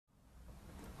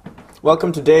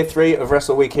Welcome to day 3 of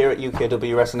Wrestleweek here at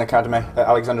UKW Wrestling Academy at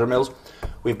Alexandra Mills.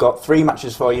 We've got 3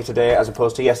 matches for you today as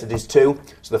opposed to yesterday's 2.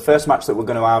 So the first match that we're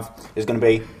going to have is going to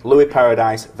be Lewy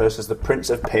Paradise versus the Prince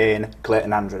of Pain,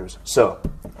 Clayton Andrews. So,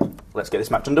 let's get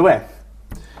this match underway.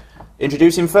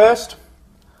 Introducing first,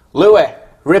 Lewy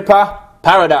Ripper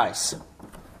Paradise.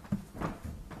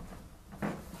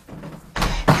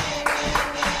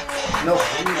 No.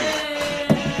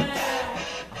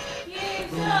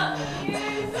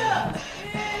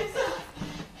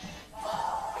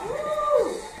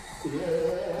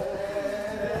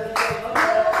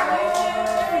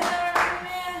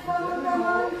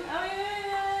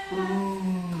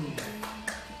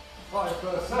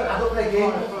 I don't play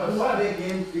games. I don't play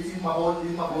games. This is my own.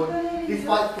 This is my own. This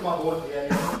fight's for my own. Yeah.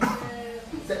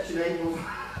 Section 8.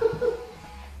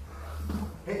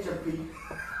 HMP.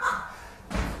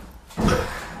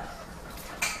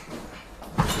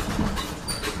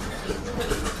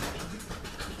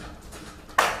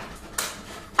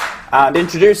 And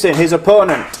introducing his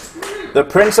opponent, the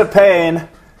Prince of Pain,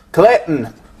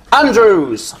 Clayton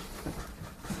Andrews.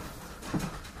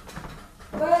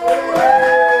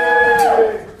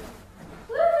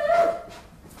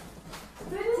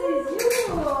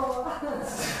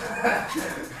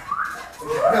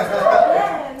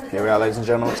 Here we are, ladies and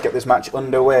gentlemen, let's get this match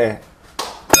underway.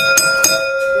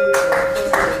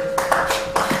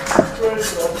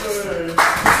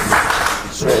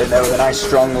 Straight in there with a nice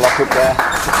strong lock up there.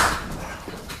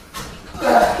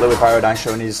 Lewy Paradise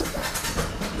showing his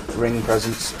ring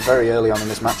presence very early on in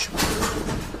this match.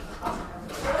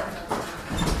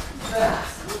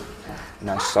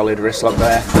 Nice solid wrist lock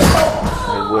there.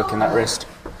 Really working that wrist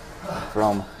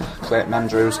from Clayton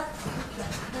Andrews.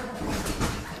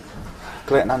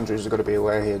 Clayton Andrews has got to be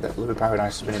aware here that Lewy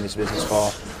Paradise has been in this business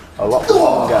for a lot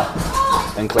longer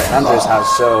than Clayton Andrews has,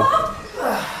 so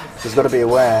he's got to be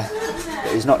aware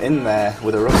that he's not in there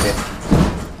with a rookie.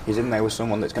 He's in there with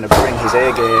someone that's going to bring his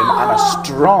A game, and a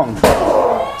strong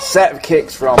set of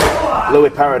kicks from Lewy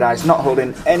Paradise, not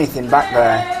holding anything back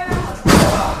there.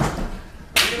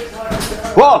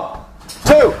 1,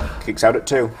 2, kicks out at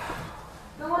 2.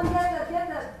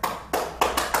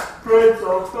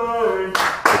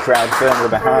 The crowd firmly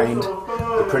behind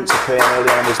the Prince of Pain early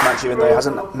on in this match, even though he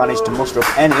hasn't managed to muster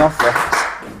up any offense.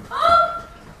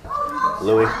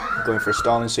 Lewy going for a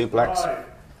stalling suplex.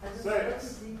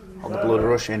 All the blood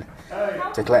rushing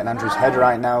to Clayton Andrews' head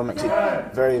right now makes it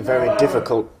very, very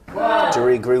difficult to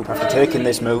regroup after taking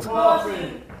this move.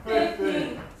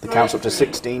 The count's up to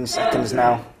 16 seconds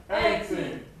now.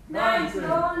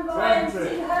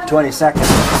 20 seconds.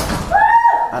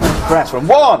 And a press from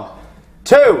 1,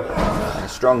 2. And a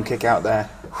strong kick out there.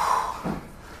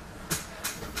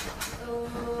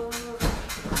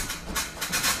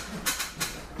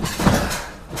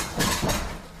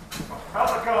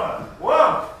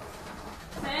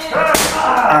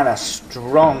 And a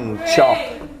strong chop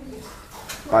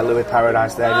by Lewy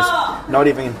Paradise there, just not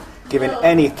even giving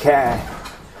any care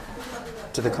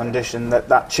to the condition that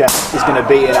that chest is going to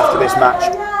be in after this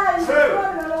match.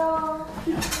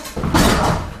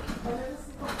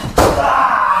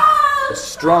 A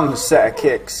strong set of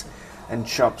kicks and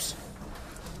chops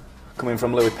coming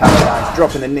from Lewy Paradise,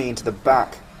 dropping the knee into the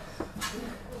back.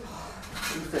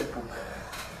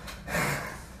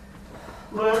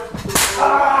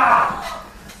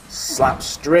 Slap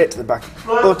straight to the back.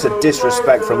 Utter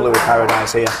disrespect from Lewy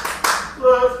Paradise here.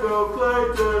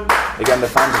 Again, the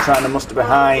fans are trying to muster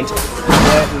behind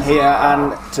Clayton here,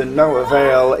 and to no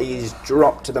avail, he's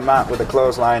dropped to the mat with a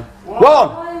clothesline.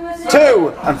 1,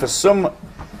 2, and for some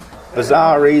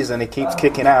bizarre reason he keeps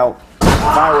kicking out. If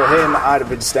I were him, I'd have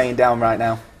been staying down right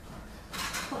now.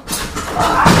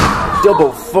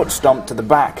 Double foot stomp to the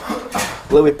back.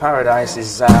 Lewy Paradise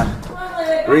is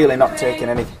really not taking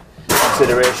any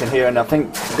consideration here, and I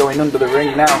think going under the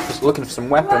ring now, looking for some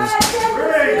weapons.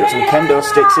 Got some kendo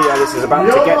sticks here. This is about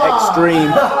to get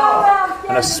extreme.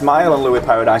 And a smile on Lewy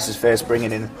Paradise's face,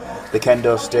 bringing in the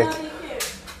kendo stick.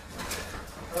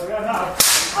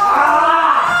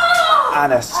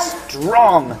 And a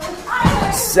strong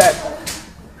set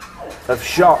of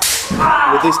shots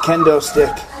with this kendo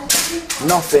stick.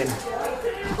 Nothing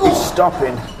is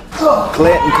stopping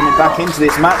Clayton coming back into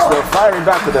this match, though, firing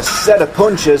back with a set of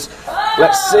punches.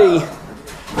 Let's see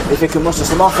if he can muster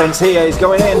some offense here. He's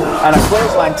going in, and a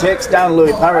clothesline takes down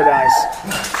Lewy Paradise.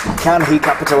 Can he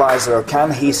capitalise, though? Can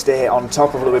he stay on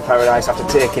top of Lewy Paradise after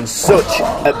taking such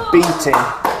a beating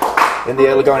in the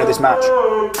early going of this match?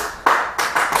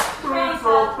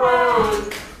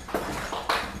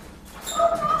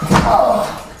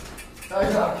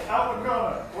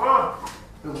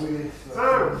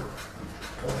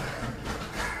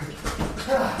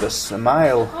 The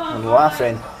smile and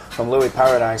laughing from Lewy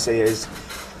Paradise here is,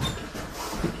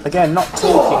 again, not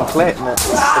taking Clayton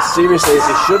as seriously as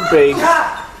he should be.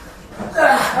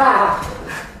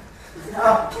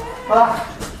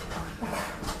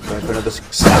 Going for another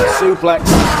suplex.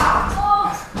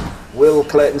 Will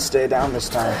Clayton stay down this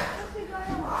time?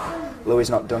 Lewy's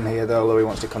not done here though. Lewy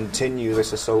wants to continue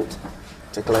this assault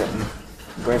to Clayton.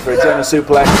 Going for a German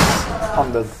suplex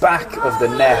on the back of the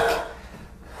neck.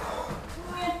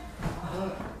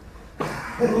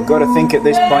 You've got to think at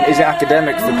this point, is it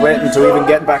academic for Clayton to even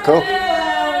get back up?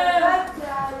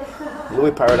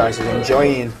 Lewy Paradise is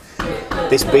enjoying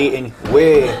this beating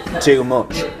way too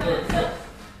much.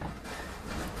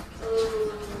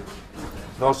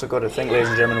 You've also got to think, ladies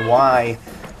and gentlemen, why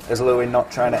is Lewy not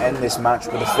trying to end this match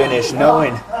with a finish,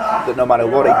 knowing that no matter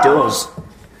what he does,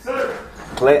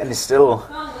 Clayton is still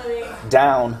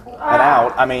down and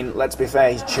out. I mean, let's be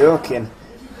fair, he's choking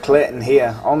Clayton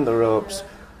here on the ropes,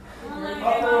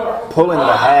 pulling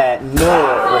the hair.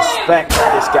 No respect for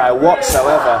this guy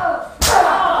whatsoever.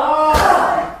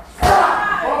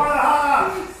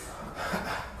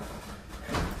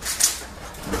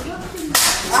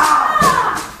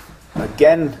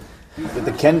 Again, with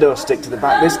the kendo stick to the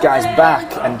back, this guy's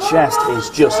back and chest is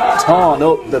just torn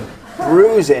up. The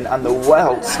bruising and the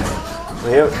welts.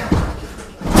 And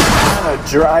a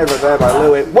driver there by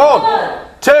Lewy. 1,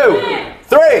 2,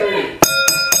 3.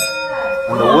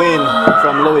 And the win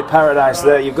from Lewy Paradise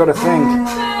there. You've got to think,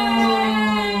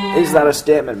 is that a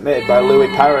statement made by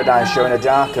Lewy Paradise, showing a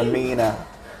darker, meaner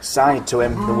side to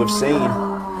him than we've seen?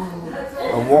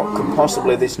 And what could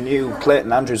possibly this new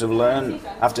Clayton Andrews have learned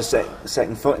after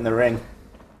setting foot in the ring?